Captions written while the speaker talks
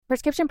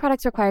Prescription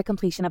products require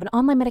completion of an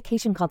online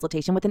medication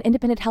consultation with an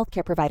independent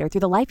healthcare provider through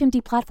the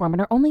LifeMD platform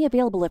and are only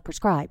available if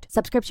prescribed.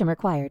 Subscription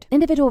required.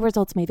 Individual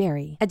results may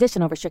vary.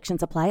 Additional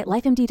restrictions apply at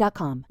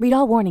lifemd.com. Read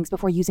all warnings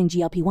before using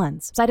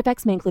GLP-1s. Side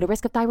effects may include a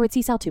risk of thyroid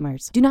C-cell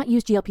tumors. Do not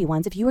use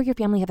GLP-1s if you or your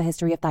family have a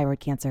history of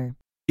thyroid cancer.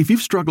 If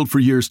you've struggled for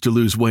years to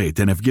lose weight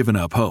and have given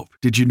up hope,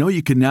 did you know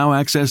you can now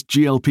access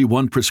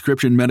GLP-1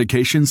 prescription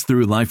medications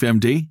through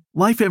LifeMD?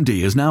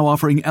 LifeMD is now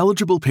offering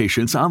eligible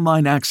patients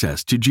online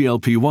access to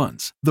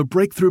GLP-1s, the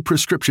breakthrough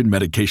prescription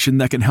medication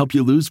that can help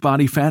you lose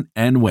body fat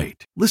and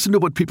weight. Listen to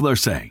what people are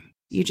saying.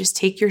 You just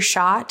take your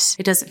shot.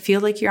 It doesn't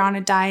feel like you're on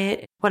a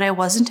diet. What I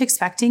wasn't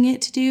expecting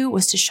it to do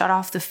was to shut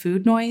off the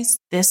food noise.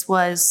 This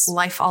was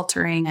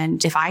life-altering,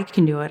 and if I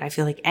can do it, I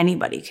feel like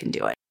anybody can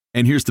do it.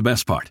 And here's the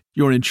best part.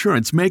 Your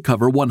insurance may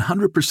cover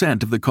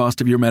 100% of the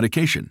cost of your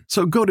medication.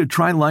 So go to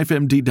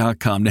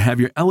TryLifeMD.com to have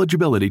your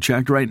eligibility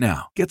checked right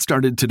now. Get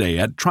started today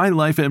at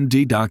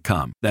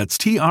TryLifeMD.com. That's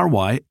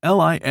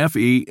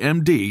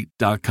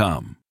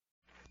TryLifeMD.com.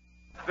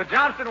 The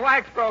Johnson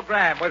Wax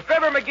Program with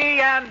Fibber McGee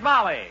and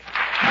Molly.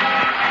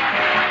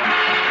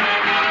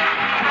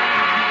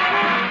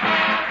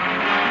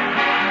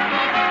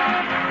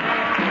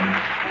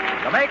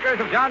 The makers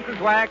of Johnson's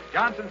Wax,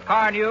 Johnson's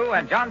Car New,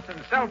 and Johnson's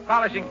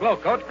Self-Polishing Glow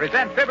Coat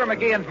present Fibber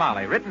McGee and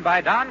Molly, written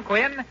by Don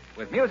Quinn,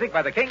 with music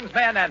by the King's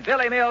Men and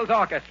Billy Mills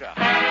Orchestra.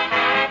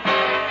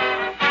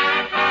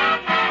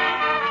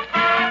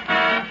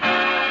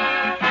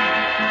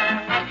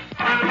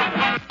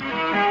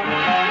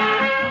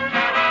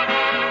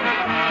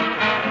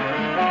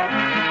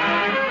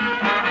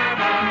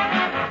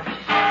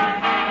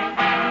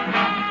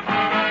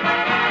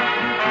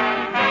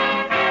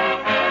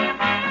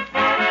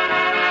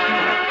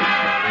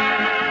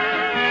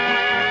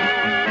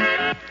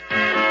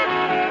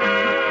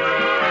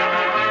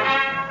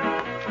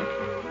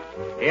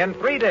 In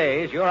 3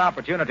 days, your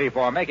opportunity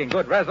for making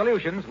good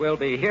resolutions will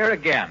be here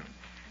again.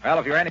 Well,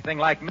 if you're anything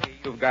like me,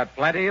 you've got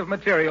plenty of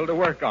material to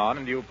work on,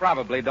 and you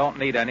probably don't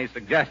need any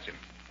suggestions.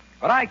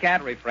 But I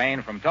can't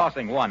refrain from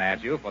tossing one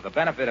at you for the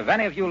benefit of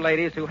any of you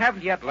ladies who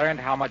haven't yet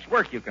learned how much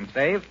work you can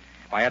save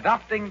by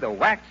adopting the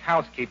wax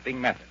housekeeping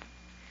method.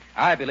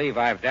 I believe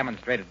I've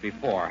demonstrated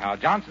before how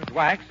Johnson's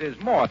Wax is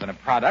more than a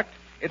product.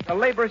 It's a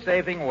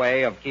labor-saving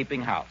way of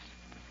keeping house.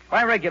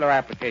 By regular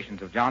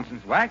applications of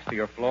Johnson's Wax to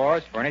your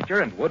floors,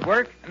 furniture, and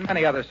woodwork, and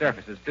many other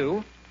surfaces,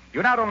 too,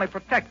 you not only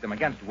protect them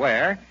against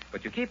wear,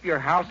 but you keep your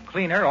house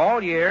cleaner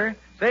all year,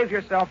 save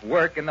yourself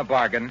work in the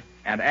bargain,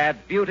 and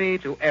add beauty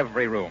to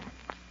every room.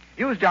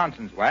 Use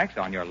Johnson's Wax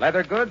on your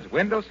leather goods,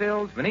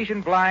 windowsills,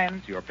 Venetian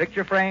blinds, your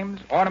picture frames,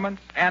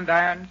 ornaments,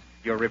 andirons,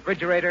 your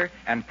refrigerator,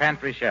 and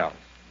pantry shelves.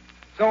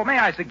 So may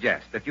I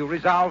suggest that you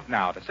resolve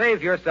now to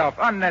save yourself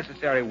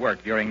unnecessary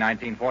work during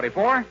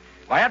 1944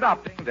 by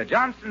adopting the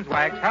Johnson's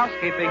Wax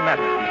housekeeping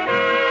method.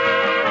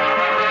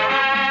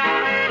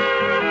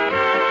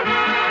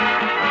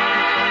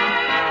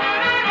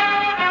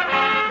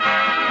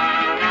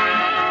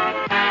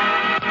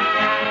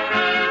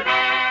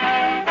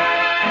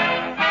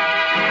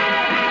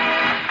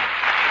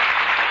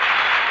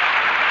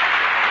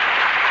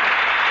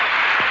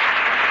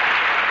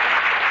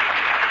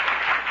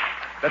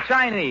 The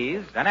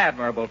Chinese, an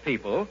admirable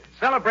people,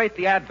 celebrate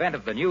the advent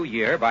of the new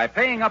year by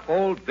paying up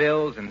old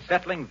bills and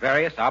settling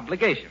various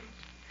obligations.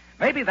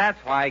 Maybe that's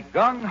why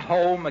Gung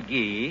Ho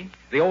McGee,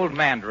 the old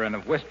mandarin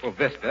of Wistful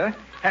Vista,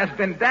 has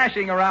been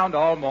dashing around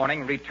all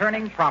morning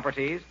returning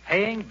properties,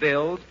 paying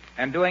bills,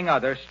 and doing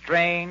other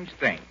strange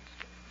things.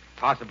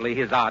 Possibly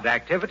his odd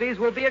activities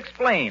will be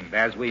explained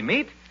as we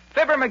meet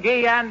Fibber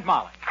McGee and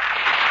Molly.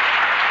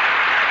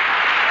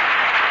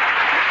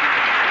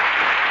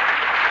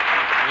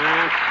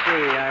 Let's see.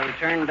 I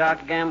returned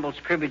Doc Gamble's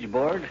cribbage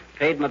board,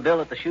 paid my bill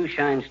at the shoe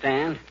shine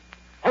stand.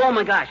 Oh,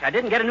 my gosh, I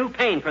didn't get a new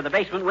pane for the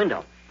basement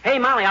window. Hey,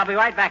 Molly, I'll be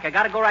right back. I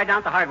got to go right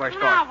down to the hardware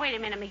store. Now, wait a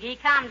minute, McGee.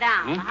 Calm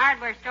down. The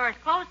hardware store is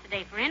closed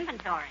today for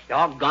inventory.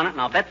 Doggone it,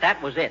 and I'll bet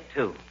that was it,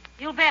 too.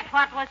 You bet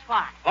what was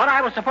what? What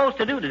I was supposed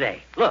to do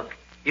today. Look,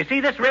 you see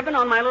this ribbon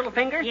on my little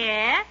finger?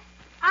 Yes.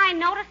 I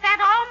noticed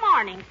that all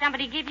morning.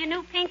 Somebody give you a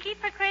new pinky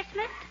for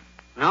Christmas?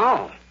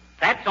 No.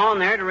 That's on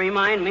there to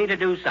remind me to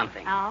do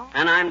something. Oh?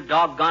 And I'm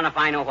doggone if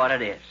I know what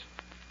it is.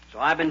 So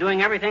I've been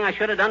doing everything I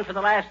should have done for the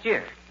last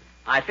year.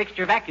 I fixed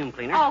your vacuum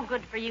cleaner. Oh,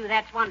 good for you.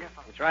 That's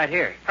wonderful. It's right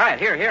here. Try it.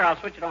 Here, I'll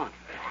switch it on.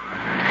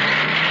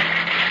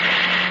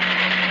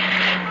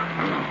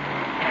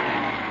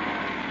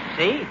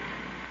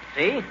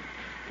 See?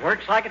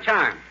 Works like a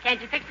charm. Can't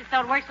you fix it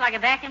so it works like a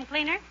vacuum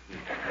cleaner?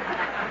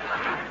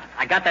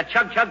 I got that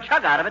chug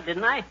out of it,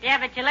 didn't I? Yeah,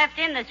 but you left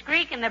in the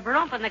squeak and the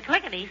broomp and the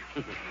clickety.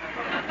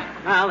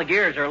 Well, the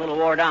gears are a little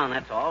wore down,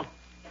 that's all.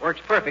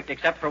 Works perfect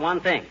except for one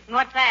thing.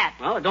 What's that?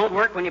 Well, it don't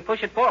work when you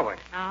push it forward.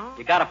 Oh?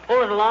 You got to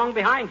pull it along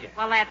behind you.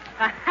 Well, that's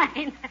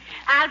fine.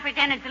 I'll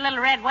pretend it's a little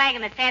red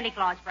wagon that Santa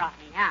Claus brought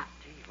me, huh?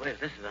 Gee whiz,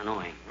 this is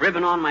annoying.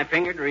 Ribbon on my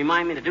finger to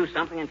remind me to do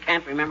something and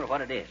can't remember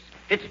what it is.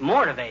 It's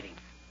mortivating.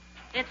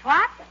 It's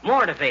what?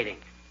 Mortivating.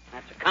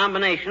 That's a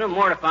combination of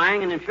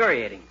mortifying and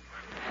infuriating.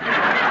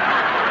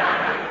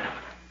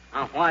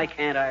 Now, why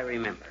can't I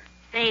remember?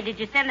 Say, did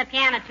you send the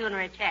piano tuner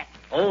a check?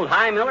 Old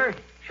High Miller?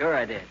 Sure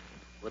I did.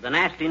 With a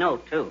nasty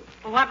note, too.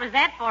 Well, what was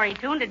that for? He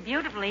tuned it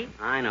beautifully.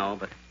 I know,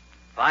 but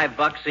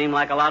 $5 seemed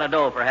like a lot of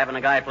dough for having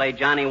a guy play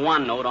Johnny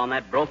One Note on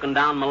that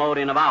broken-down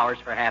melodeon of ours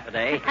for half a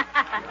day.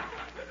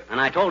 And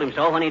I told him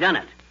so when he done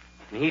it.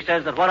 And he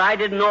says that what I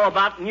didn't know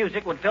about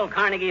music would fill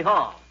Carnegie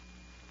Hall.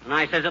 And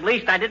I says, at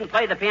least I didn't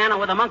play the piano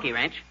with a monkey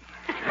wrench.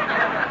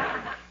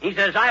 He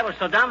says, I was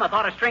so dumb I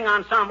thought a string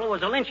ensemble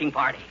was a lynching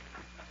party.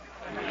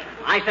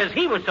 I says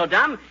he was so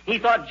dumb he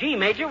thought G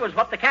major was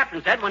what the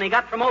captain said when he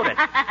got promoted.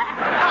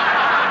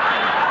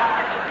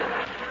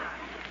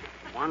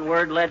 One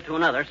word led to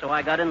another, so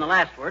I got in the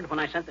last word when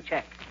I sent the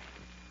check.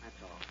 That's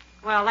all.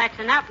 Well, that's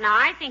enough. Now,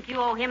 I think you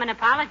owe him an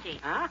apology.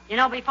 Huh? You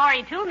know, before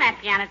he tuned that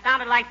piano, it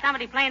sounded like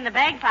somebody playing the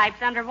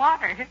bagpipes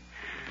underwater.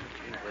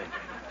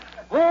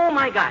 Oh,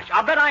 my gosh.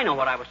 I'll bet I know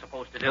what I was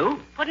supposed to do.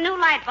 Put a new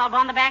light bulb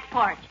on the back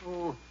porch.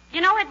 Oh. You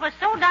know, it was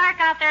so dark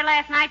out there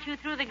last night you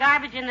threw the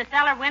garbage in the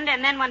cellar window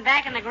and then went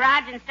back in the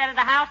garage instead of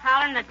the house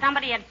hollering that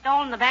somebody had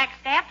stolen the back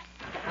steps?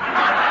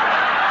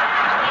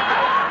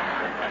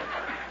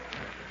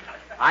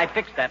 I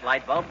fixed that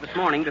light bulb this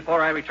morning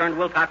before I returned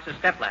Wilcox's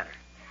stepladder.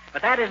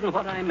 But that isn't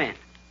what I meant.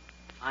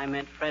 I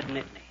meant Fred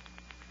Nittany.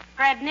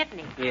 Fred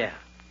Nittany? Yeah.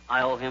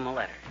 I owe him a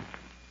letter.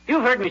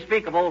 You've heard me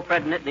speak of old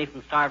Fred Nittany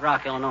from Starved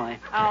Rock, Illinois.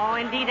 Oh,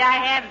 indeed I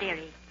have,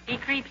 dearie. He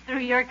creeps through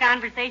your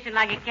conversation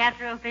like a cat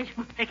through a fish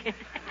market.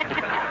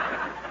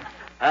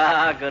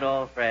 Ah, good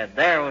old Fred.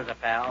 There was a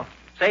pal.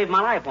 Saved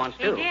my life once,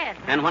 too. He did.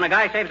 And when a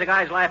guy saves a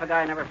guy's life, a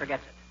guy never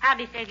forgets it. How'd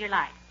he save your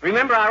life?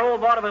 Remember our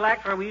old vaudeville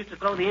act where we used to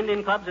throw the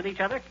Indian clubs at each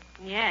other?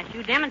 Yes,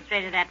 you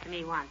demonstrated that to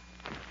me once.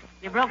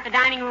 You broke the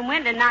dining room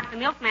window and knocked the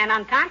milkman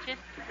unconscious.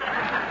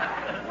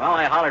 Well,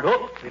 I hollered,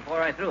 whoop,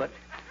 before I threw it.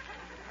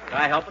 Could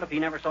I help it if he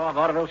never saw a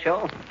vaudeville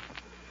show?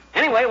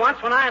 Anyway,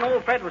 once when I and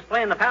old Fred was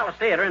playing the Palace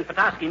Theater in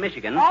Petoskey,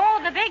 Michigan...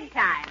 Oh, the big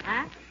time,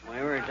 huh?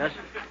 We were just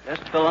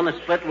filling a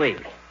split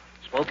week.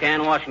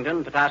 Spokane,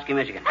 Washington, Petoskey,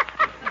 Michigan.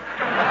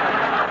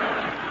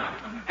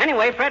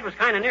 Anyway, Fred was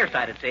kind of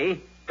nearsighted,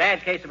 see?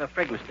 Bad case of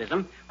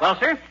astigmatism. Well,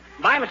 sir,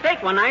 by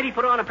mistake one night he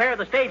put on a pair of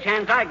the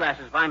stagehand's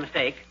eyeglasses by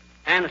mistake.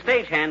 And the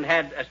stagehand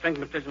had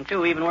astigmatism,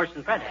 too, even worse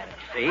than Fred had it,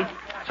 see?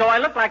 So I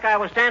looked like I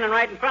was standing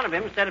right in front of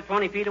him instead of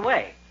 20 feet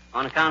away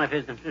on account of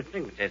his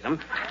astigmatism.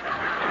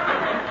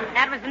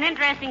 That was an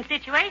interesting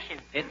situation.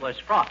 It was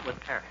fraught with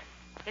peril.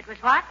 It was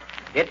what?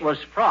 It was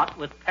fraught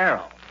with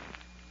peril.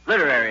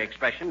 Literary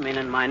expression,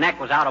 meaning my neck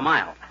was out a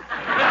mile.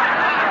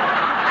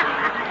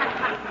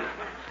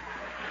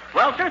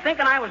 Well, sir,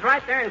 thinking I was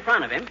right there in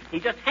front of him, he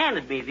just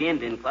handed me the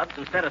Indian clubs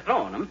instead of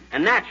throwing them,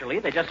 and naturally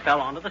they just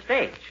fell onto the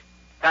stage.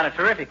 Got a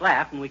terrific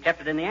laugh, and we kept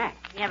it in the act.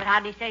 Yeah, but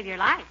how'd he save your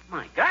life?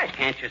 My gosh,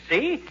 can't you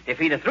see? If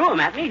he'd have threw them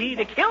at me, he'd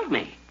have killed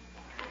me.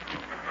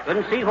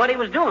 Couldn't see what he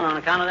was doing on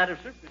account of that.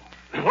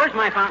 Where's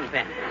my fountain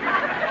pen?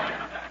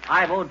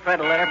 I've owed Fred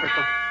a letter for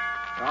some...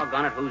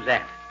 Doggone it, who's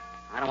that?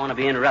 I don't want to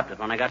be interrupted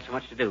when I got so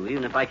much to do,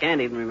 even if I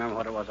can't even remember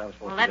what it was I was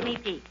supposed to do. Well, let me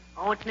see.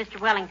 Oh, it's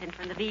Mr. Wellington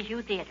from the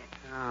Bijou Theater.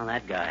 Oh,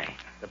 that guy.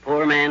 The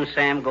poor man,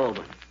 Sam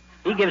Goldwyn.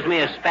 He gives me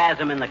a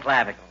spasm in the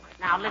clavicle.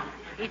 Now, listen.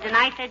 He's a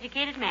nice,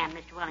 educated man,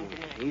 Mr. Wellington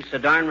is. He's so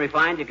darn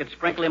refined you could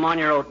sprinkle him on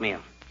your oatmeal.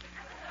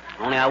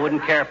 Only I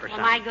wouldn't care for Well,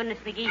 some. my goodness,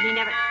 McGee, he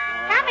never...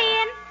 Come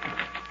in.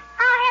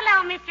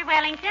 Oh, hello, Mr.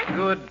 Wellington.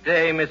 Good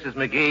day, Mrs.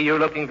 McGee. You're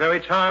looking very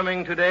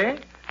charming today.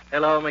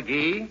 Hello,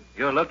 McGee.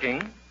 You're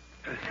looking.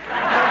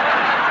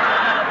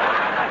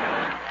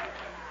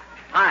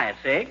 Hi,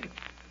 Sig.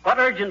 What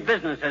urgent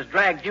business has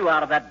dragged you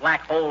out of that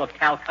black hole of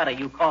Calcutta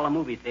you call a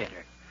movie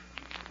theater?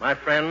 My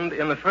friend,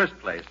 in the first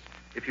place,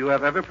 if you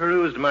have ever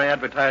perused my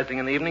advertising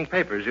in the evening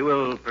papers, you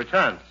will,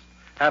 perchance,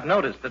 have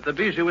noticed that the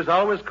Bijou is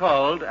always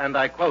called, and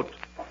I quote,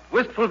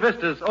 Wistful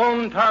Vista's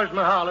own Taj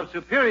Mahal of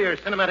superior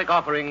cinematic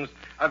offerings,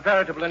 a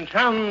veritable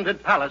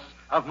enchanted palace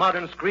of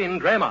modern screen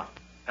drama.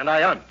 And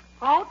I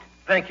Quote?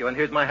 Thank you, and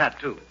here's my hat,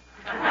 too.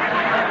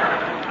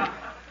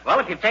 Well,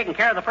 if you've taken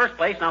care of the first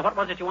place, now what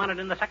was it you wanted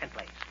in the second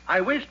place?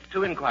 I wished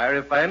to inquire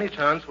if by any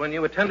chance when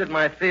you attended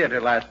my theater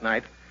last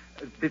night,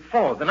 the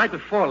night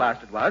before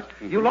last it was,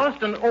 you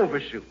lost an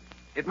overshoe.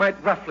 It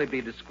might roughly be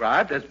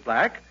described as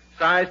black,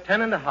 size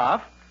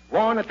 10.5,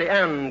 worn at the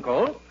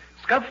ankle,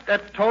 scuffed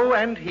at toe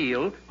and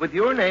heel, with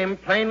your name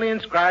plainly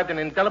inscribed in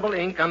indelible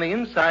ink on the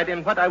inside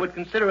in what I would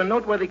consider a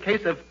noteworthy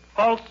case of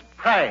false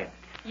pride.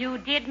 You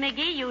did,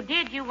 McGee, you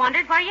did. You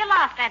wondered where you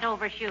lost that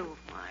overshoe.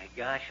 My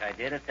gosh, I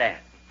did at that.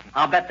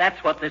 I'll bet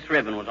that's what this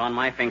ribbon was on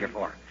my finger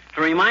for.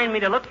 To remind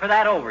me to look for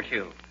that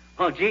overshoe.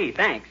 Oh, gee,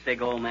 thanks,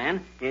 Sig, old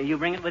man. You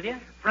bring it with you?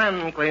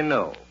 Frankly,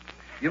 no.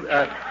 You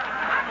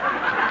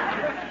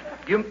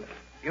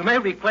may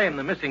reclaim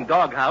the missing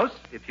doghouse,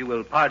 if you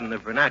will pardon the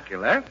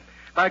vernacular,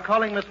 by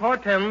calling Miss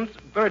Hortense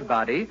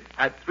Birdbody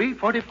at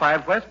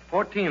 345 West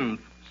 14th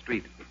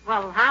Street.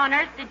 Well, how on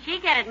earth did she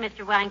get it,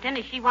 Mr. Wellington?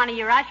 Is she one of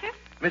your ushers?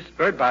 Miss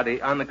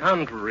Birdbody, on the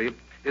contrary,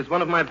 is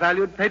one of my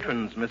valued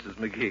patrons, Mrs.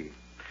 McGee.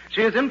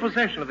 She is in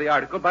possession of the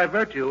article by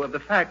virtue of the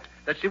fact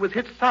that she was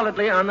hit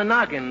solidly on the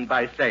noggin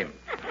by same.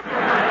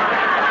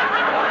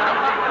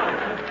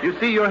 You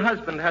see, your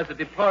husband has a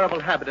deplorable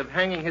habit of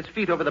hanging his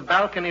feet over the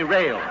balcony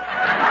rail.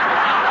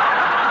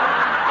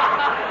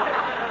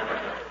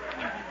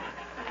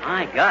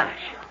 My gosh.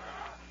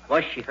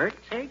 Was she hurt,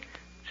 Sig?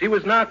 She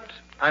was not,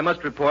 I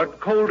must report,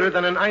 colder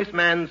than an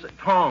iceman's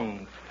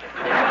tongs.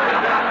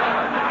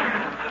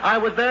 I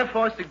would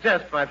therefore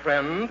suggest, my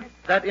friend,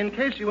 that in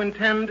case you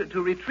intend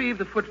to retrieve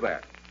the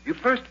footwear, you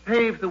first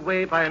pave the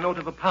way by a note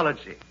of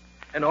apology,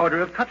 an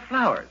order of cut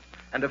flowers,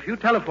 and a few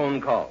telephone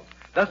calls,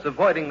 thus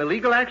avoiding the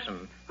legal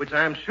action, which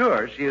I am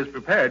sure she is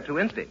prepared to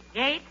instigate.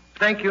 Gate?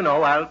 Thank you.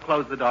 No, I'll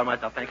close the door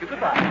myself. Thank you.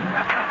 Goodbye.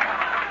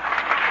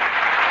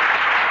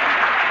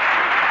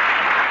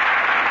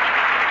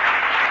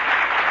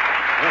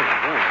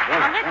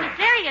 Well, this is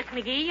serious,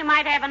 McGee. You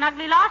might have an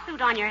ugly lawsuit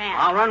on your hands.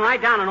 I'll run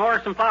right down and order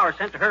some flowers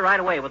sent to her right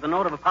away with a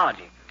note of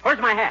apology. Where's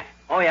my hat?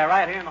 Oh, yeah,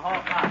 right here in the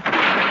hall closet.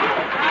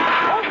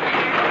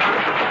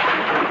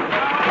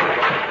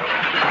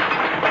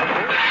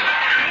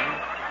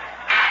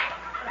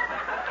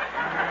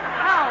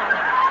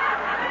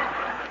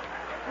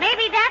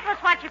 Maybe that was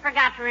what you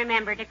forgot to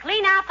remember, to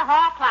clean out the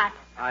hall closet.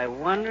 I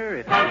wonder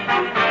if...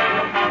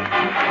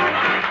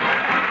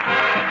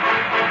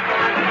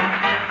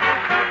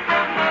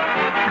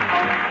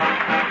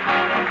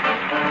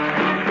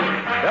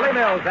 Billy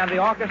Mills and the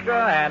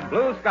orchestra and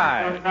Blue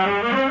Sky.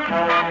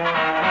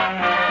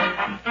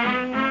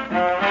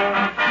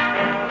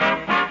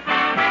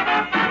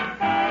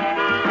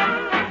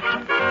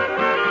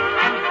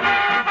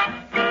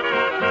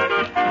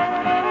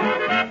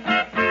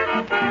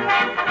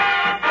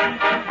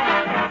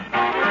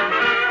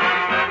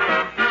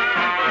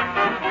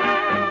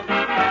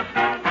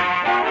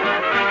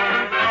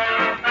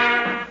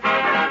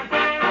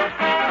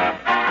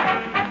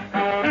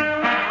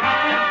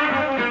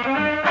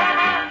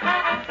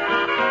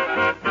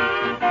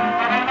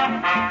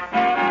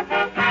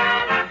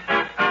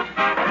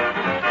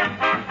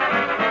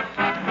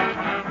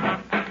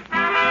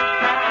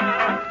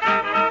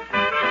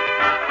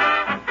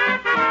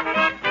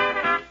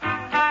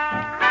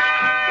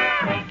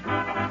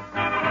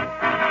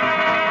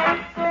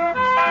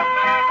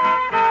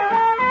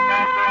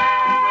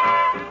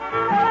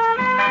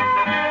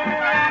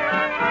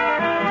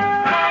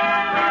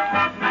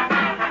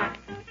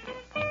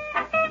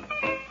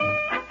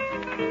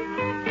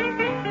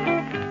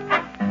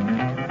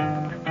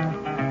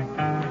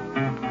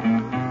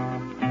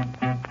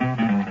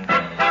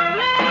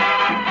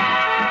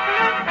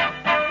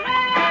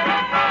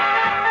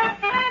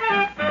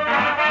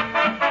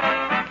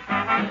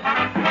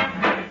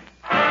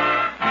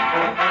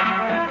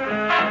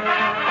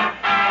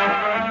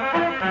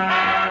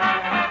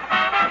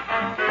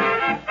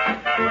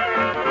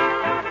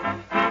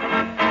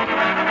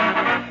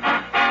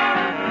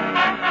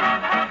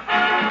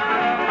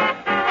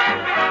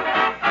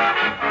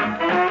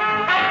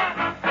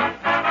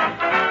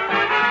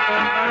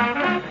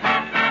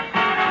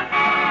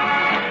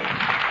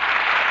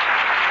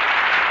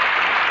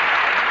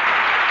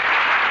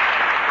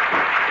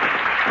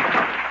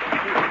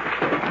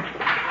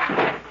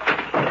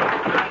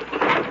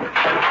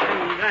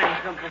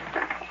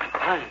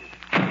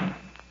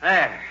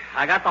 There.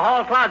 I got the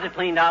hall closet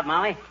cleaned out,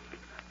 Molly.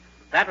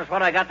 That was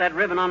what I got that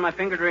ribbon on my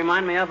finger to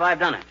remind me of. I've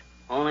done it.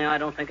 Only I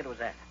don't think it was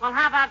that. Well,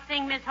 how about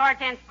seeing Miss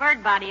Hortense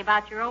Bird Body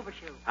about your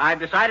overshoe? I've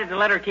decided to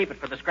let her keep it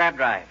for the scrap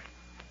drive.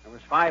 There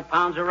was 5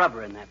 pounds of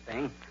rubber in that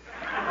thing.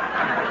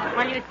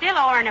 Well, you still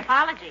owe her an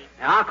apology.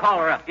 Now, I'll call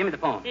her up. Give me the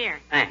phone. Here.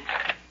 Thanks.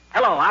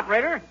 Hello,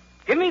 operator.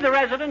 Give me the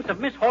residence of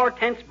Miss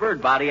Hortense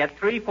Bird Body at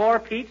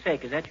 3-4 Pete's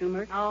Sake. Is that you,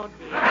 Mert? Oh,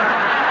 dear.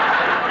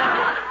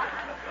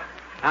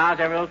 How's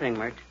every little thing,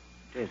 Mert?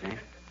 It is, eh?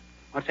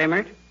 What's that,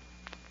 Mert?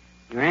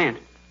 Your aunt.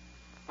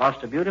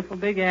 Lost a beautiful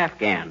big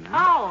Afghan.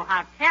 Huh? Oh,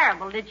 how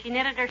terrible. Did she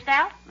knit it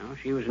herself? No,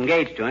 she was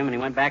engaged to him, and he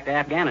went back to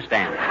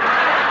Afghanistan.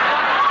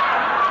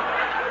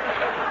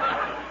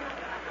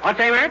 What's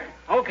that, Mert?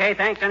 Okay,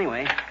 thanks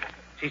anyway.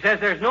 She says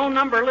there's no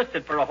number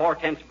listed for a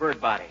Hortense Bird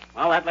Body.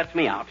 Well, that lets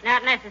me out.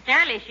 Not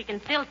necessarily. She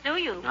can still sue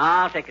you.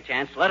 I'll take a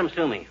chance. Let him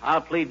sue me.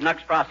 I'll plead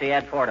nux prosse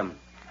ad fortem.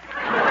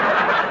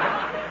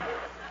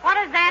 What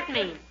does that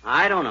mean?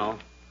 I don't know.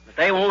 But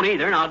they won't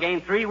either, and I'll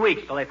gain 3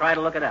 weeks till they try to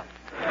look it up.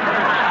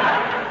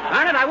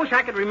 Darn it, I wish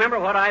I could remember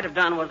what I'd have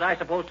done. Was I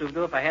supposed to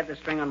do if I had this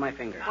string on my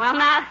finger? Well,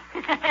 now...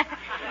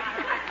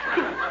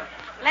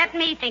 Let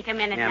me think a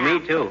minute Yeah, now.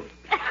 me too.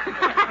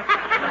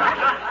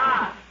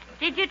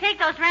 Did you take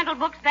those rental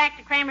books back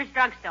to Kramer's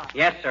drugstore?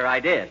 Yes, sir, I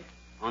did.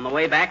 On the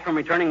way back from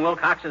returning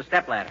Wilcox's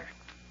stepladder.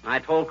 I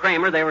told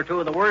Kramer they were 2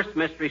 of the worst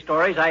mystery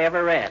stories I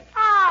ever read.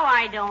 Oh,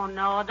 I don't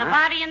know. The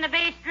body and the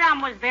bass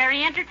drum was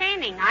very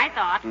entertaining, I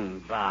thought.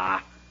 Bah.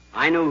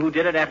 I knew who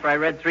did it after I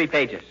read 3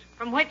 pages.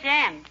 From which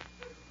end?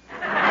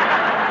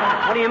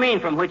 What do you mean,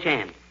 from which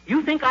end?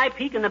 You think I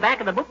peek in the back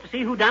of the book to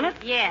see who done it?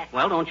 Yes.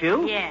 Well, don't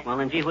you? Yes. Well,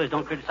 then, gee whiz,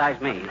 don't criticize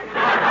me.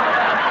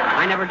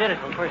 I never did it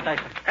till first I...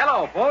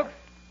 Hello, folks.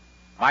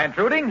 Am I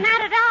intruding?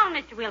 Not at all,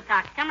 Mr.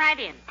 Wilcox. Come right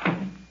in.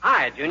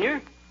 Hi,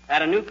 Junior.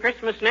 That a new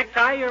Christmas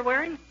necktie you're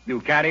wearing?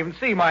 You can't even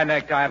see my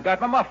necktie. I've got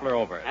my muffler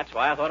over it. That's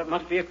why I thought it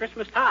must be a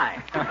Christmas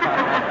tie.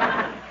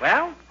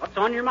 Well, what's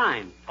on your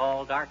mind?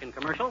 Tall, dark, and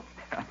commercial?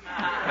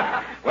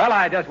 Well,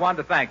 I just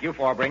wanted to thank you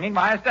for bringing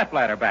my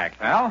stepladder back,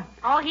 pal.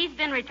 Oh, he's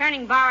been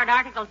returning borrowed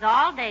articles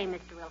all day,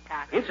 Mr.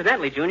 Wilcox.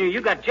 Incidentally, Junior,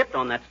 you got gypped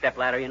on that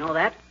stepladder, you know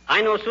that?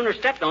 I no sooner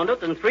stepped on it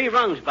than 3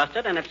 rungs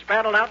busted, and it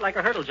spraddled out like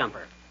a hurdle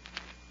jumper.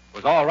 It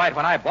was all right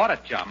when I bought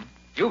it, chum.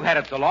 You've had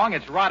it so long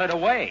it's rotted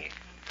away.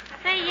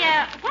 Say,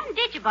 when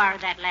did you borrow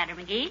that ladder,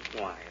 McGee?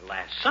 Why,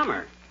 last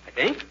summer, I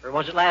think. Or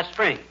was it last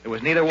spring? It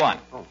was neither one.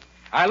 Oh.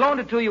 I loaned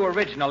it to you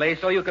originally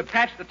so you could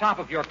patch the top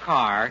of your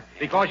car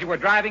because you were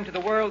driving to the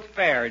World's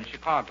Fair in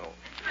Chicago.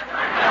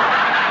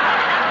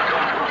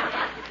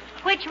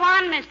 Which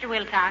one, Mr.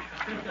 Wilcox?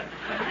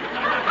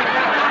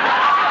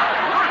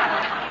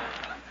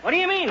 What do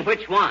you mean,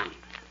 which one?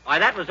 Why,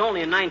 that was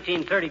only in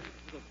 1930 or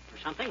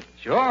something.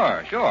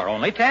 Sure.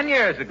 Only 10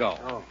 years ago.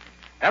 Oh.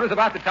 That was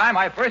about the time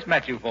I first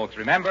met you folks,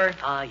 remember?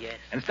 Ah, yes.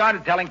 And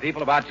started telling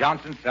people about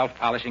Johnson's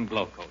self-polishing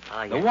glow coat.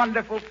 Ah, yes. The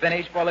wonderful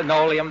finish for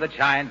linoleum that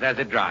shines as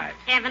it dries.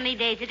 Heavenly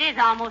days. It is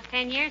almost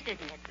 10 years,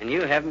 isn't it? And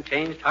you haven't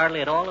changed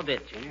hardly at all a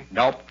bit, Junior.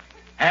 Nope.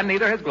 And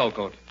neither has glow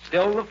coat.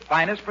 Still the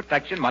finest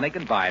protection money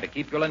can buy to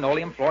keep your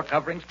linoleum floor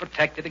coverings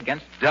protected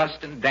against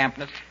dust and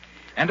dampness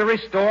and to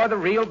restore the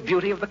real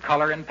beauty of the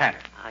color and pattern.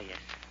 Ah, yes.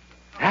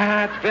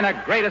 It's been a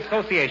great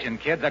association,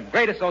 kids, a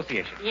great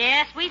association.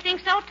 Yes, we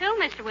think so, too,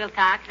 Mr.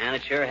 Wilcox. And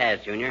it sure has,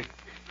 Junior.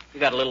 You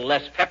got a little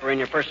less pepper in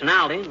your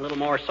personality, a little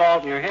more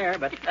salt in your hair,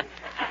 but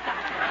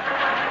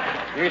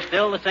you're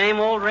still the same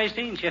old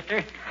Racine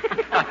shifter.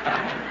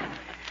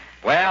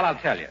 Well, I'll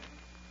tell you.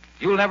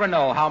 You'll never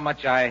know how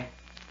much how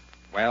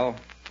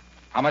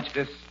much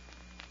this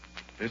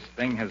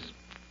thing has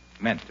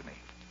meant to me.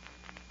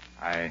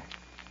 I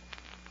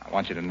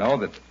want you to know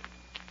that...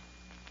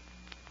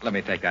 Let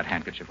me take that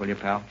handkerchief, will you,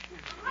 pal?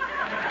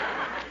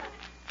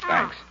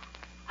 Thanks.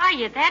 Are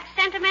you that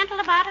sentimental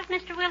about it,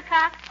 Mr.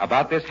 Wilcox?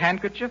 About this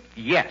handkerchief?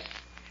 Yes.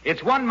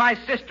 It's one my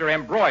sister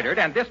embroidered,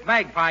 and this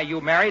magpie you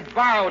married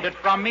borrowed it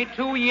from me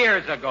 2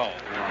 years ago.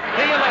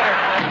 See you later,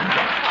 folks.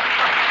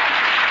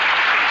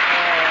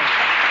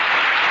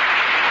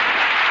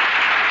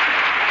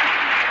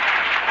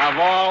 Of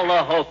all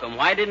the hokum,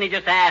 why didn't he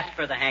just ask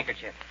for the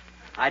handkerchief?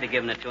 I'd have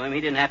given it to him.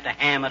 He didn't have to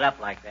ham it up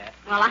like that.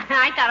 Well, I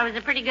thought it was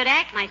a pretty good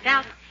act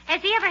myself. Has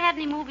he ever had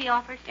any movie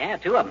offers? Yeah,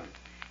 2 of them.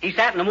 He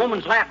sat in a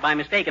woman's lap by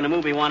mistake in a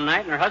movie one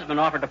night, and her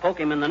husband offered to poke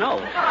him in the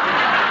nose.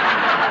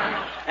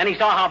 Then he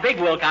saw how big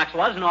Wilcox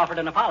was and offered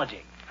an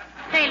apology.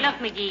 Say, look,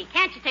 McGee,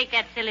 can't you take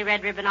that silly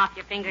red ribbon off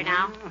your finger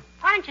now?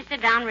 Why don't you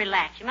sit down and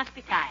relax? You must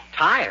be tired.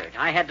 Tired?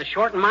 I had to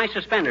shorten my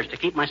suspenders to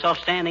keep myself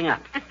standing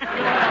up.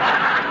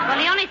 Well,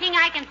 the only thing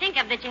I can think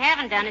of that you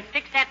haven't done is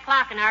fix that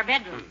clock in our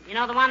bedroom. You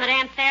know, the one that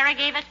Aunt Sarah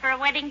gave us for a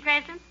wedding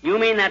present? You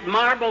mean that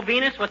marble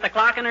Venus with the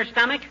clock in her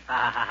stomach?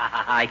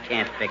 I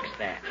can't fix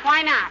that.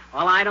 Why not?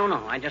 Well, I don't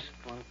know.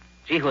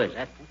 Gee whiz,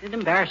 it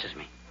embarrasses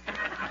me.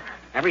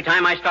 Every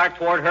time I start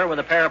toward her with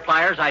a pair of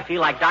pliers, I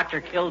feel like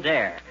Dr.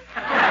 Kildare.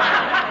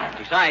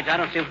 Besides, I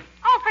don't see...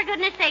 Oh, for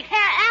goodness sakes.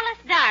 Alice,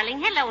 darling.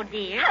 Hello,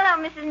 dear.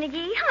 Hello, Mrs.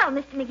 McGee. Hello,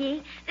 Mr.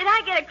 McGee. Did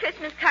I get a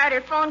Christmas card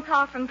or phone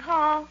call from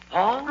Paul?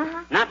 Paul?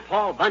 Uh-huh. Not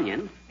Paul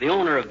Bunyan, the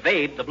owner of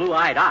Babe, the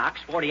blue-eyed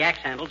ox, 40 axe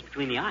handles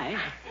between the eyes.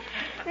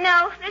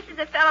 No, this is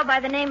a fellow by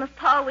the name of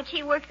Paul, which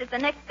he works at the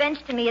next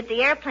bench to me at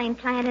the airplane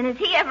plant. And is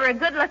he ever a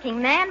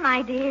good-looking man,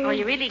 my dear? Oh,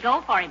 you really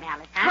go for him,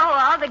 Alice, huh? Oh,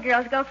 all the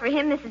girls go for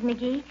him, Mrs.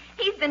 McGee.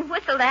 He's been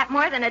whistled at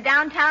more than a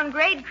downtown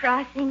grade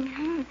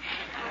crossing.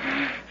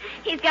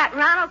 He's got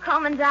Ronald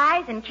Coleman's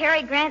eyes and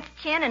Cary Grant's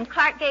chin and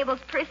Clark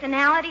Gable's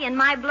personality and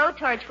my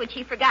blowtorch, which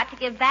he forgot to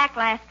give back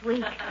last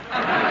week.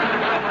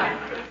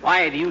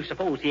 Why do you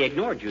suppose he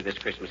ignored you this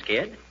Christmas,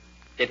 kid?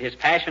 Did his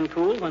passion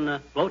cool when the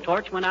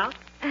blowtorch went out?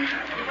 Well,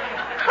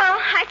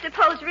 I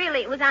suppose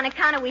really it was on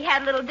account of we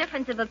had a little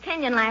difference of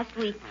opinion last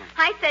week.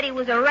 I said he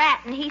was a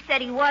rat, and he said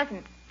he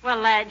wasn't.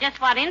 Well,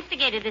 just what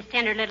instigated this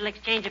tender little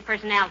exchange of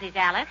personalities,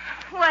 Alice?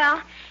 Well,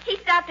 he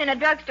stopped in a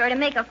drugstore to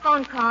make a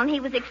phone call, and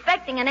he was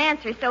expecting an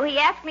answer, so he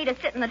asked me to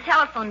sit in the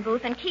telephone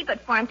booth and keep it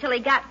for him till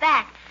he got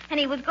back. And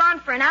he was gone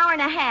for an hour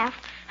and a half.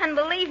 And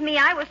believe me,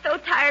 I was so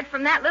tired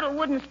from that little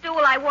wooden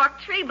stool, I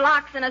walked 3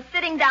 blocks in a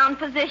sitting-down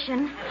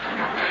position.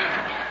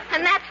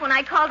 And that's when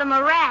I called him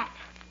a rat.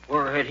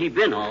 Where had he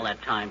been all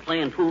that time?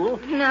 Playing pool?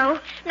 No,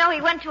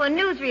 he went to a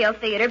newsreel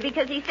theater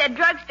because he said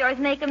drugstores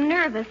make him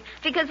nervous.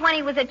 Because when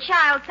he was a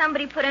child,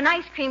 somebody put an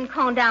ice cream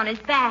cone down his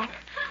back.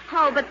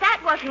 Oh, but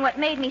that wasn't what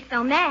made me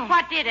so mad.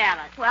 What did,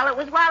 Alice? Well, it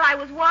was while I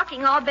was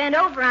walking all bent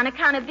over on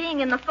account of being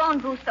in the phone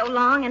booth so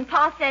long, and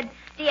Paul said,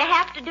 "Do you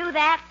have to do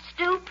that,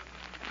 stoop?"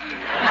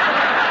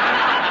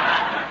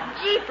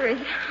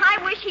 Jeepers, I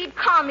wish he'd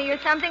call me or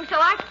something so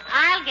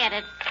I'll get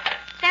it.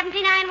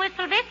 79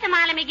 Wistful Vista,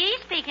 Miley McGee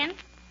speaking.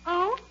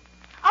 Who?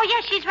 Oh,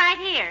 yes, she's right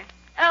here.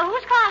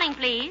 Who's calling,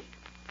 please?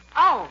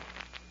 Oh,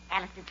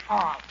 Alice, it's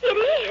Paul. It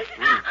is?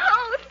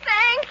 Oh,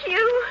 thank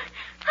you.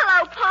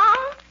 Hello,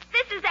 Paul.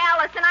 This is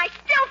Alice, and I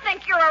still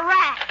think you're a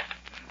rat.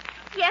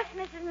 Yes,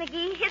 Mrs.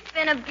 McGee, it's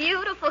been a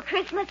beautiful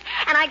Christmas,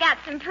 and I got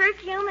some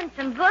perfume and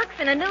some books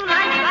and a new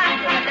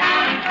lunchbox.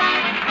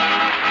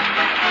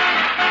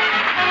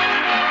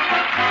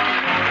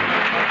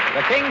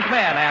 The King's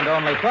Men and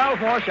only 12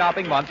 more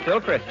shopping months till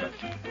Christmas.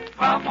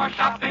 12 more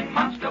shopping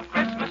months till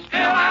Christmas,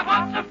 still have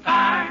lots of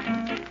time.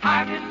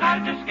 I've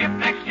decided to skip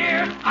next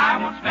year, I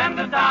won't spend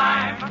a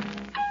dime.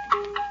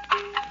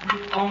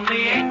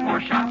 Only 8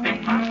 more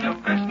shopping months till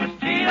Christmas,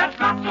 gee, that's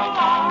not so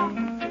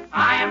long.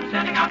 I am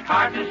sending out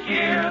cards this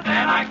year,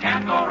 then I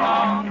can't go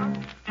wrong.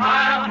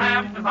 I'll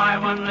have to buy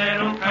one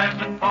little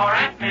present for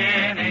Aunt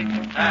Minnie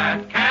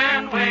that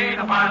can wait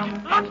a while.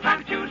 Lots of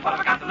time to choose, what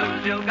have I got to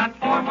lose? Still got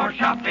 4 more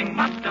shopping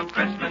months till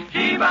Christmas,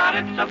 gee, but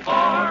it's a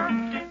bore.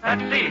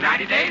 Let's see,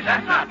 90 days,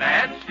 that's not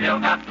bad, still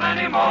got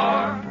plenty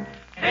more.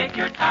 Take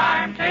your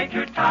time,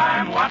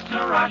 what's the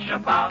rush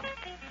about?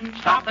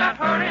 Stop that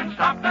hurrying,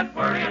 stop that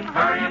worrying,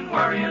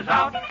 worry is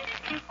out.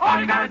 All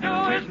you gotta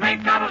do is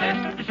make out a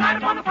list, decide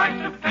upon the price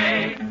to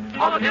pay.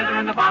 All the dither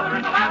and the bother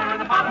and the lather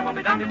and the bother will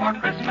be done before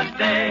Christmas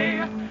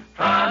Day.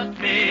 Trust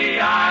me,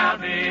 I'll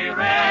be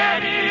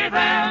ready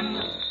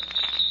then.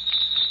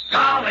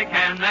 Golly,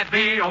 can that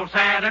be old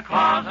Santa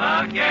Claus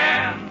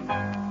again?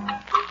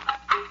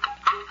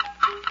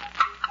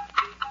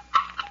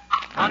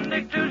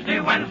 Monday, Tuesday,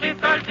 Wednesday,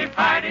 Thursday,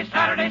 Friday,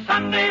 Saturday,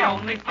 Sunday.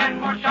 Only 10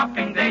 more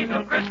shopping days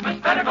till Christmas.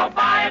 Better go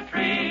buy a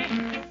tree.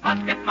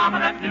 Must get Mama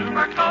that new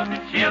fur coat.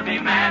 She'll be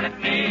mad at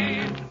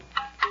me.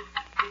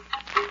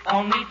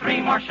 Only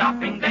 3 more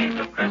shopping days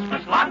till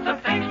Christmas. Lots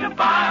of things to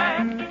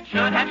buy.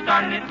 Should have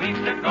started it weeks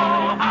ago.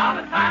 How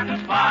the time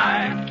does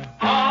fly.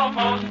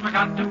 Almost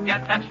forgot to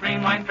get that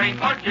streamlined train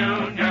for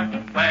Junior.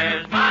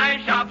 Where's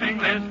my shopping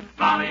list?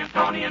 Molly and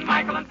Tony and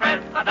Michael and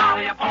Fred. A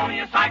dolly, a pony,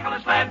 a cycle,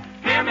 a sled.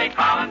 Hear me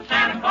calling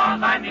Santa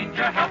Claus. I need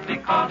your help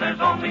because there's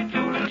only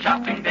 2 little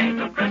shopping days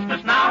till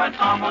Christmas. Now it's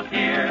almost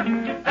here.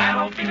 That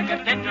old feeling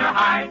gets in your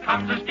hide.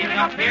 Comes a stealing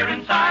up here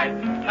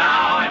inside.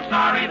 Now I'm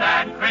sorry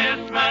that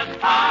Christmas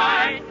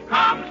tide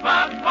comes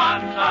but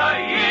once a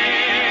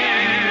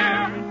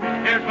year.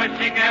 Here's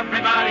wishing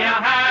everybody a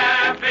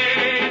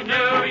happy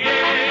New Year.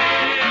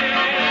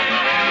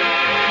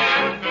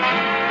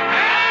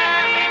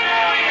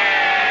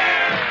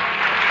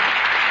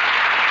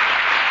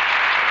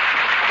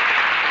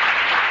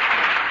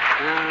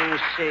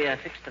 Let's see, I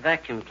fixed the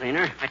vacuum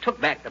cleaner. I took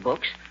back the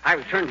books. I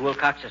returned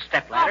Wilcox's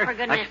stepladder. Oh, for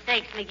goodness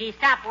sakes, McGee,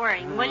 stop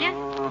worrying, will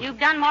you? You've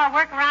done more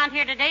work around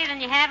here today than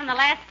you have in the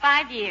last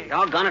 5 years.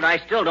 Doggone it, I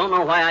still don't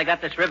know why I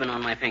got this ribbon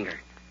on my finger.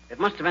 It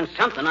must have been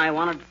something I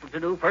wanted to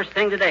do first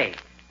thing today,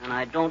 and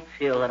I don't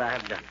feel that I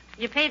have done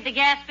it. You paid the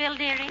gas bill,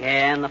 dearie?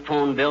 Yeah, and the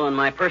phone bill and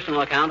my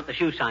personal account at the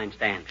shoe sign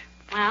stand.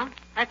 Well,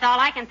 that's all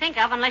I can think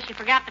of, unless you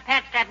forgot to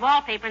patch that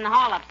wallpaper in the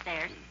hall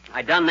upstairs.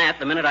 I done that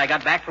the minute I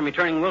got back from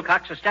returning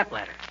Wilcox's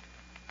stepladder.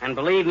 And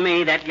believe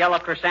me, that yellow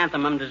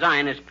chrysanthemum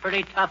design is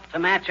pretty tough to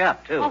match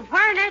up, too. Well,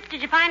 where on earth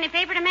did you find any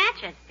paper to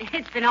match it?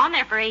 It's been on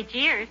there for 8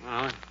 years.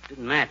 Well, it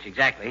didn't match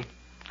exactly.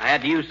 I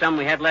had to use some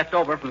we had left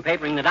over from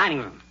papering the dining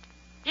room.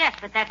 Yes,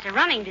 but that's a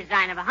running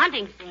design of a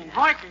hunting scene.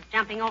 Horses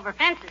jumping over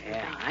fences and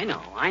Yeah, things.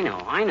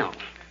 I know.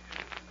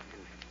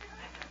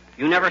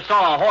 You never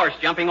saw a horse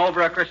jumping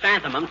over a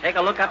chrysanthemum. Take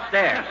a look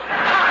upstairs.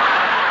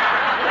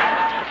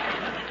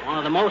 One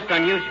of the most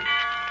unusual.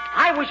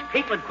 I wish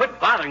people would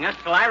quit bothering us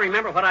till I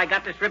remember what I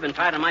got this ribbon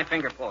tied on my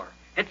finger for.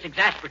 It's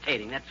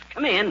exasperating.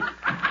 Come in. Oh,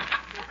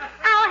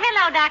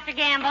 hello, Dr.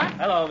 Gamble.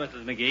 Hello,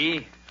 Mrs.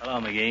 McGee. Hello,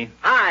 McGee.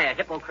 Hi,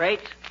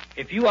 Hippocrates.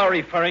 If you are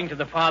referring to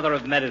the father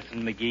of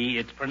medicine, McGee,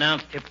 it's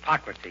pronounced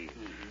Hippocrates.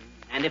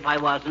 And if I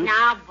wasn't?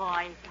 Now,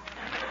 boys.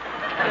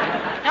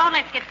 Don't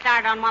let's get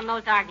started on one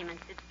of those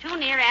arguments. It's too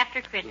near after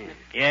Christmas.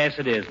 Yes,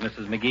 it is,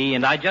 Mrs. McGee,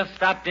 and I just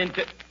stopped in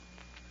to...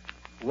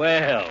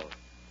 Well,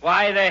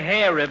 why the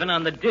hair ribbon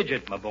on the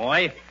digit, my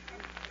boy?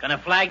 Gonna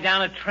flag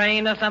down a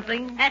train or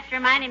something? That's to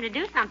remind him to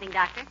do something,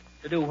 Doctor.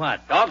 To do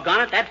what? Doggone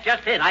it, that's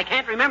just it. I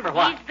can't remember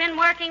what. He's been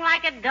working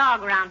like a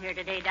dog around here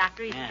today,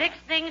 Doctor. He's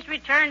fixed things,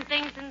 returned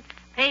things, and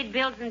paid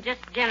bills, and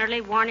just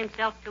generally worn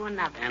himself to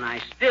another. And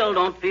I still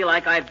don't feel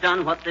like I've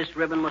done what this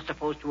ribbon was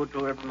supposed to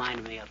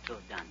remind me of to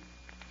have done.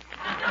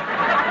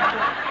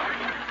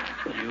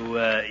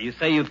 You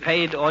say you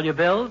paid all your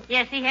bills?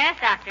 Yes, he has,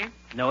 Doctor.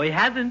 No, he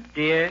hasn't,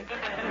 dear.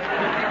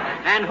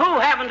 And who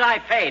haven't I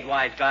paid,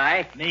 wise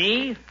guy?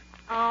 Me?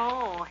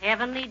 Oh,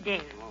 heavenly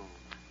day. Oh,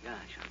 my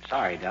gosh, I'm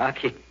sorry, Doc.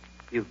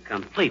 You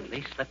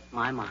completely slipped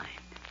my mind.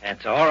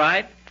 That's all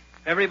right.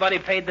 If everybody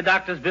paid the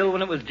doctor's bill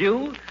when it was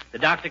due, the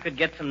doctor could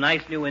get some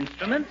nice new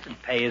instruments and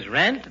pay his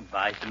rent and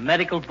buy some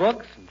medical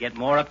books and get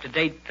more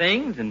up-to-date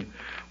things, and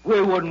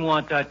we wouldn't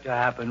want that to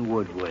happen,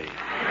 would we?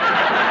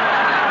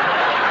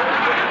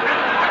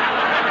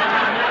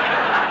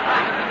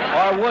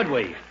 Or would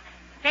we?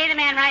 Pay the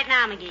man right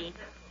now, McGee.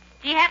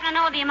 Do you happen to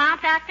know the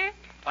amount, Doctor?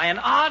 By an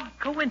odd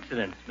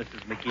coincidence,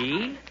 Mrs.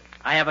 McGee,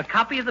 I have a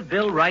copy of the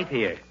bill right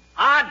here.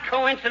 Odd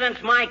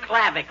coincidence, my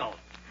clavicle.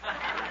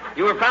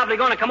 You were probably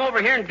going to come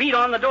over here and beat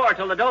on the door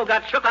till the dough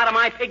got shook out of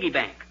my piggy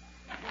bank.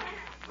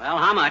 Well,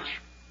 how much?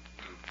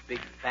 Big,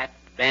 fat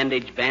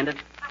bandage bandit.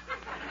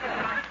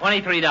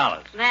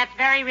 $23. That's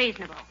very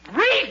reasonable.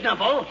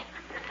 Reasonable?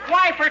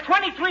 Why, for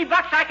 $23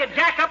 I could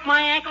jack up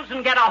my ankles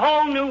and get a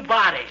whole new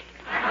body.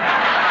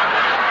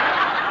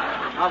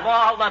 Of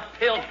all the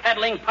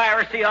pill-peddling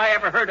piracy I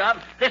ever heard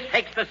of, this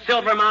takes the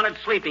silver-mounted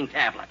sleeping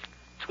tablet.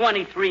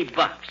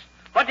 $23.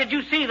 What did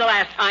you see the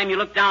last time you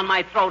looked down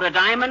my throat, a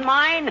diamond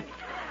mine?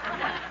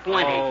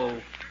 20. Oh,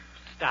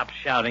 stop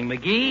shouting,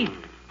 McGee.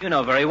 You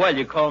know very well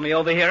you call me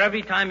over here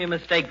every time you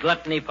mistake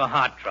gluttony for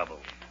heart trouble.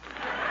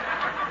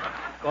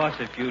 Of course,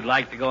 if you'd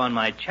like to go on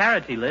my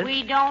charity list...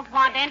 We don't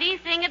want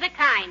anything of the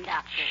kind,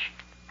 Doctor.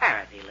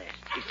 Charity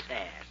list, he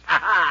says.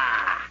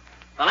 Ha-ha!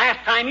 The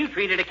last time you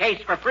treated a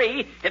case for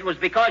free, it was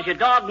because you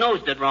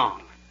dog-nosed it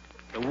wrong.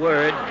 The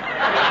word,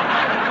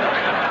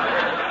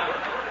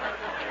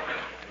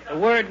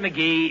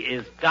 McGee,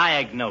 is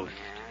diagnosed.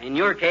 In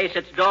your case,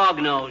 it's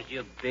dog-nosed,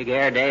 you big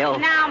Airedale.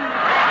 Now,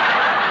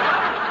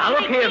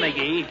 look here,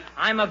 McGee.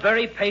 I'm a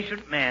very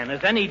patient man,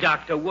 as any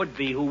doctor would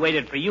be who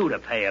waited for you to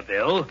pay a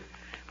bill.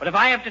 But if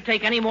I have to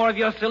take any more of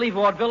your silly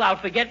vaudeville, I'll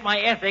forget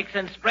my ethics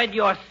and spread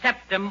your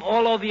septum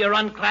all over your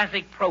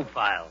unclassic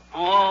profile.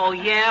 Oh,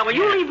 yeah? Well,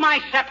 you leave my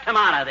septum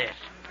out of this.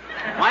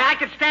 Why, I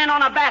could stand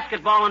on a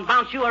basketball and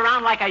bounce you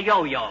around like a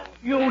yo-yo.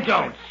 You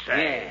don't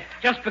say. Yeah.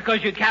 Just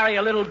because you carry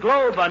a little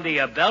globe under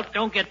your belt,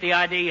 don't get the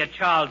idea you're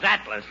Charles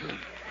Atlas.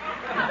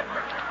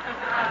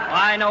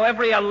 I know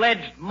every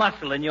alleged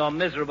muscle in your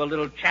miserable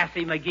little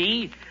chassis,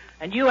 McGee,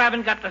 and you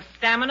haven't got the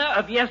stamina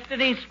of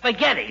yesterday's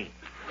spaghetti.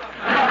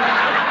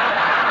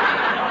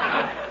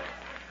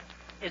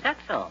 Is that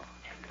so?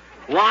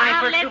 Why,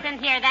 now, listen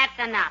here, that's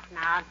enough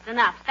now. It's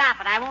enough.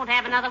 Stop it. I won't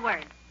have another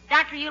word.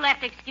 Doctor, you'll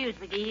have to excuse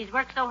McGee. He's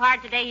worked so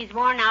hard today, he's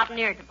worn out and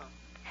irritable.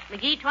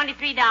 McGee,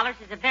 $23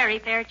 is a very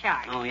fair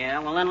charge. Oh, yeah?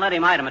 Well, then let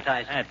him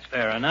itemize it. That's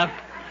fair enough.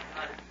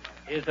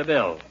 Here's the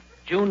bill.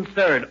 June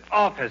 3rd,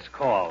 office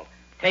call.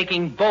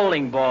 Taking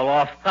bowling ball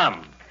off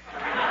thumb.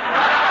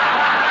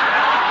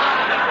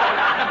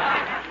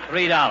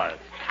 $3.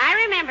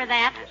 I remember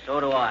that. So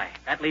do I.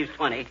 That leaves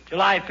 20.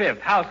 July 5th,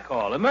 house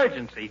call.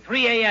 Emergency.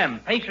 3 a.m.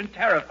 Patient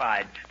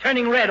terrified.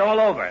 Turning red all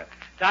over.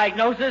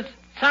 Diagnosis,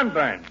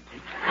 sunburn.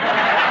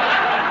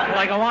 Shall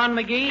I go on,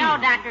 McGee? No,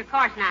 Doctor, of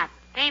course not.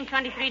 Pay him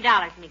 $23,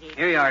 McGee.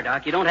 Here you are,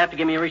 Doc. You don't have to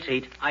give me a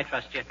receipt. I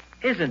trust you.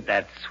 Isn't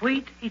that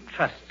sweet? He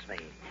trusts me.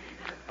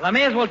 Well, I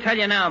may as well tell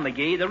you now,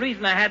 McGee, the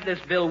reason I had this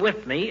bill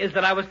with me is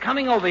that I was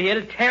coming over here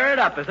to tear it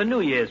up as a New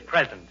Year's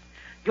present.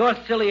 Your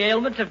silly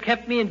ailments have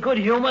kept me in good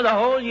humor the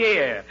whole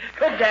year.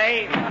 Good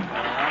day. Well,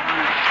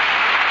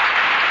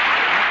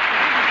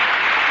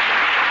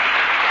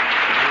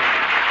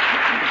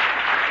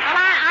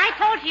 I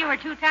told you were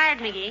too tired,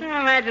 McGee.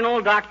 Imagine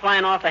old Doc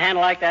flying off the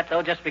handle like that,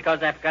 though, just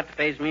because I forgot to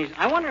pay his measles.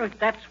 I wonder if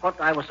that's what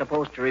I was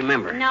supposed to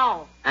remember.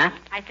 No. Huh?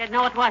 I said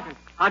no, it wasn't.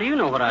 How do you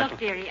know what I was... Look,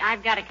 dearie,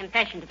 I've got a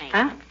confession to make.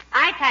 Huh?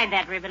 I tied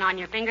that ribbon on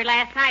your finger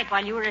last night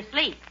while you were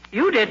asleep.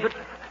 You did,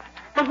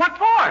 but what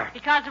for?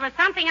 Because there was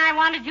something I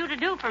wanted you to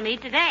do for me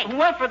today.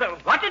 Well,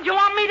 what did you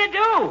want me to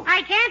do?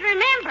 I can't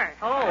remember.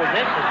 Oh,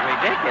 this is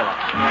ridiculous.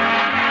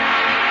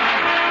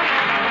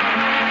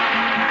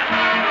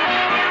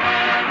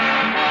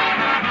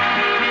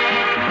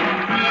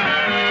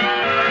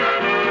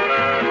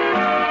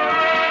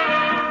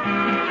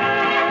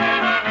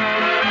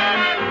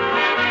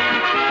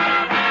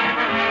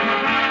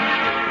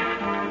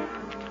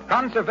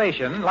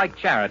 Conservation, like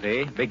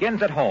charity,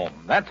 begins at home.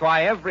 That's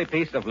why every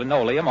piece of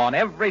linoleum on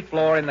every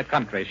floor in the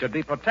country should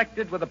be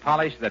protected with a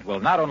polish that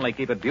will not only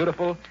keep it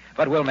beautiful,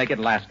 but will make it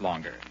last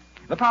longer.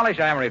 The polish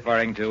I am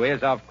referring to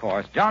is, of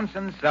course,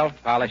 Johnson's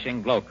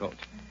Self-Polishing Glow Coat.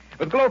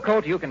 With Glow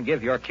Coat, you can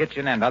give your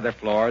kitchen and other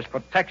floors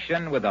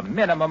protection with a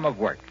minimum of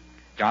work.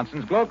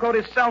 Johnson's Glow Coat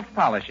is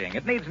self-polishing.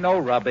 It needs no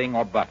rubbing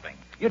or buffing.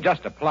 You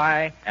just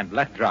apply and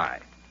let dry.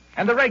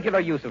 And the regular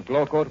use of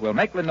Glow Coat will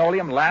make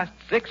linoleum last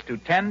 6 to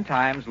 10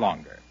 times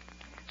longer.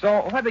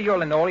 So whether your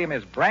linoleum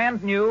is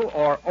brand new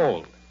or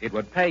old, it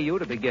would pay you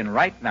to begin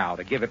right now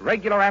to give it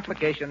regular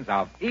applications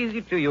of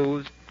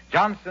easy-to-use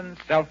Johnson's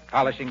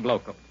Self-Polishing Glow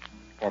Coat.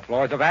 For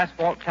floors of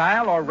asphalt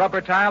tile or rubber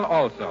tile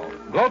also,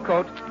 Glow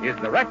Coat is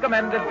the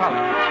recommended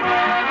polish.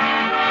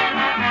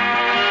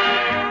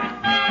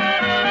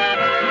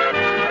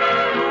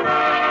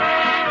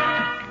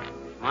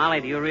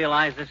 Molly, do you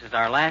realize this is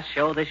our last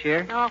show this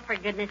year? Oh, for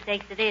goodness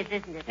sakes, it is,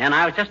 isn't it? And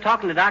I was just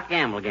talking to Doc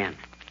Gamble again.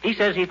 He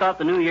says he thought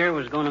the new year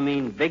was going to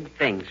mean big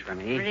things for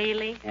me.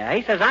 Really? Yeah,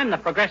 he says I'm the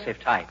progressive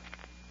type.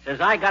 Says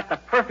I got the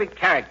perfect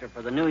character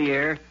for the new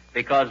year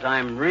because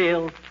I'm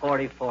real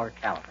 44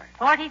 caliber.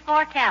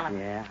 44 caliber?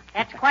 Yeah.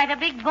 That's quite a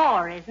big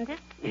bore, isn't it?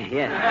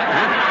 Yeah.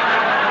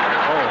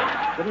 Huh?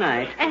 Oh, good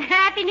night.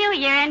 Happy New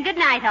Year and good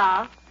night,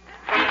 all.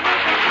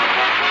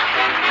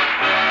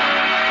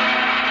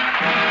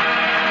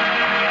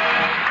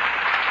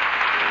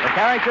 The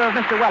character of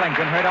Mr.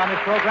 Wellington heard on this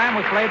program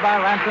was played by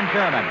Ransom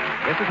Sherman.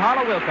 This is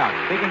Harlow Wilcox,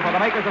 speaking for the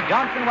makers of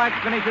Johnson Wax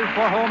Finishes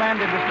for Home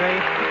and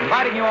Industry,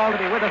 inviting you all to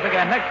be with us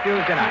again next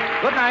Tuesday night.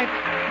 Good night.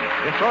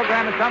 This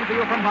program has come to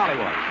you from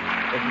Hollywood.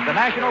 This is the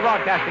National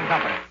Broadcasting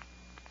Company.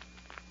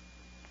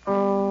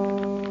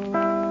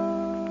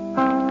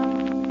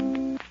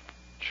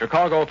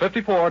 Chicago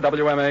 54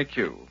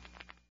 WMAQ.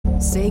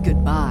 Say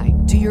goodbye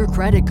to your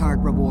credit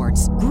card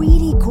rewards.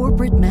 Greedy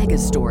corporate mega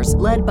stores,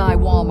 led by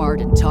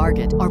Walmart and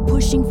Target, are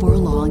pushing for a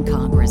law in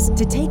Congress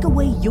to take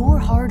away your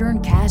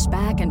hard-earned cash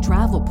back and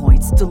travel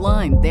points to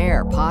line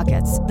their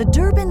pockets. The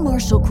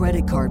Durbin-Marshall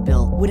credit card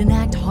bill would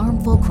enact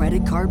harmful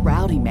credit card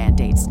routing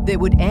mandates that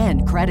would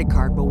end credit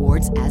card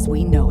rewards as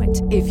we know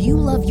it. If you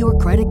love your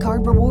credit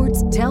card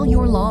rewards, tell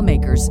your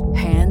lawmakers,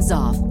 hands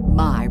off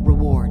my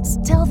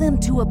rewards. Tell them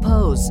to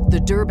oppose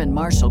the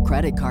Durbin-Marshall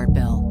credit card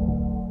bill.